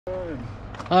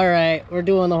Alright, we're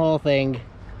doing the whole thing.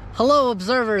 Hello,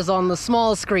 observers on the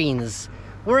small screens.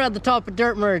 We're at the top of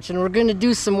Dirt Merch and we're gonna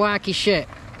do some wacky shit.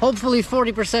 Hopefully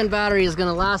 40% battery is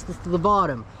gonna last us to the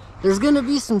bottom. There's gonna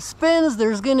be some spins,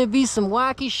 there's gonna be some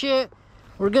wacky shit.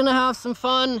 We're gonna have some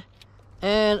fun.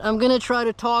 And I'm gonna try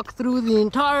to talk through the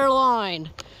entire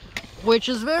line, which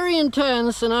is very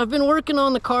intense, and I've been working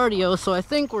on the cardio, so I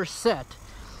think we're set.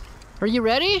 Are you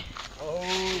ready? Oh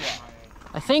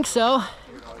yeah. I think so.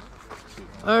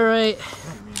 All right.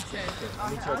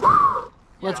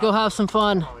 Let's go have some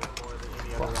fun.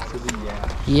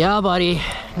 Yeah, buddy.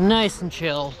 Nice and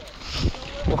chill.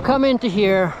 We'll come into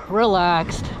here,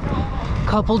 relaxed.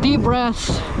 Couple deep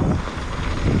breaths.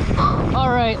 All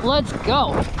right, let's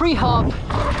go. Pre-hop.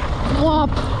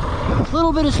 Whop.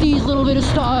 Little bit of steez, little bit of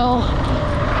style.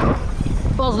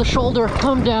 Buzz the shoulder,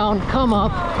 come down, come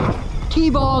up.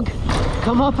 T-bog,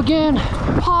 come up again.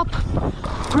 Pop,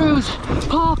 cruise,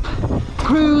 pop,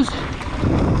 cruise,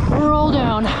 roll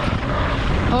down.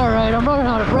 All right, I'm running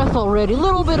out of breath already.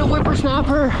 Little bit of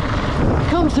whippersnapper.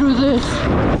 Come through this.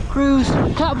 Cruise,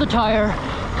 tap the tire.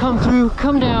 Come through,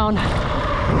 come down.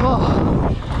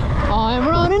 Oh, I'm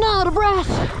running out of breath,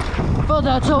 but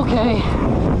that's okay.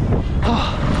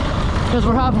 Because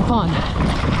we're having fun.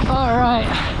 All right,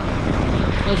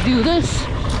 let's do this.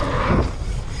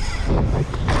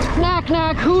 Knack,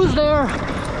 knack, who's there?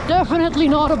 Definitely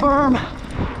not a berm.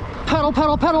 Pedal,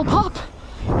 pedal, pedal, pop.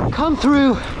 Come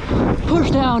through,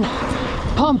 push down,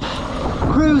 pump,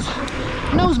 cruise,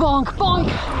 nose bonk, bonk.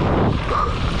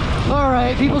 All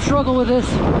right, people struggle with this.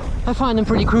 I find them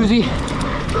pretty cruisy.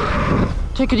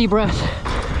 Take a deep breath.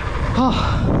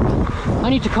 Oh, I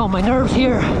need to calm my nerves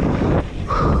here.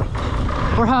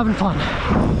 We're having fun.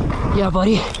 Yeah,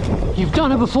 buddy, you've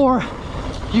done it before.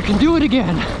 You can do it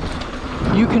again.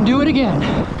 You can do it again.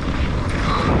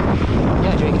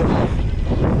 Yeah, Jacob.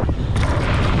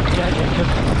 Yeah, Jacob.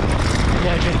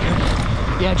 Yeah, Jacob.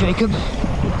 Yeah, Jacob.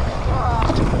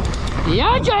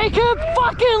 Yeah, Jacob.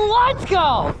 Fucking let's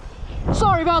go.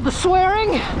 Sorry about the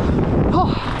swearing.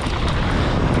 Oh.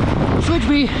 Switch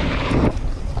B.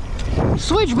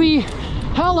 Switch B.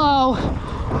 Hello.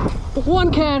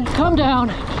 One can. Come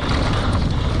down.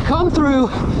 Come through.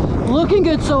 Looking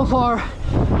good so far.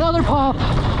 Another pop.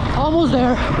 Almost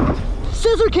there.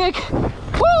 Scissor kick.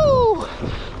 Woo!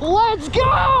 Let's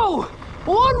go!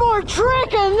 One more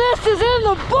trick and this is in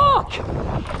the book!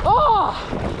 Oh!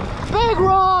 Big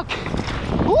rock!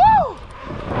 Woo!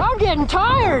 I'm getting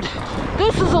tired.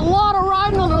 This is a lot of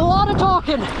riding and a lot of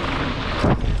talking.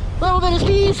 Little bit of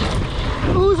skis.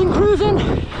 Oozing, cruising.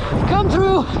 Come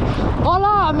through.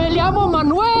 Hola, me llamo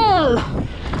Manuel.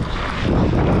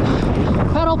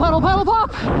 Pedal, pedal, pedal,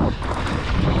 pop.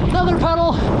 Another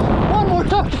pedal. One more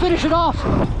tuck to finish it off.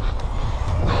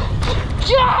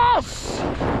 Yes!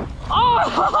 Oh,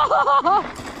 oh,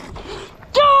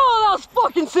 that was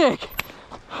fucking sick.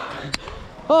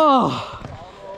 Oh.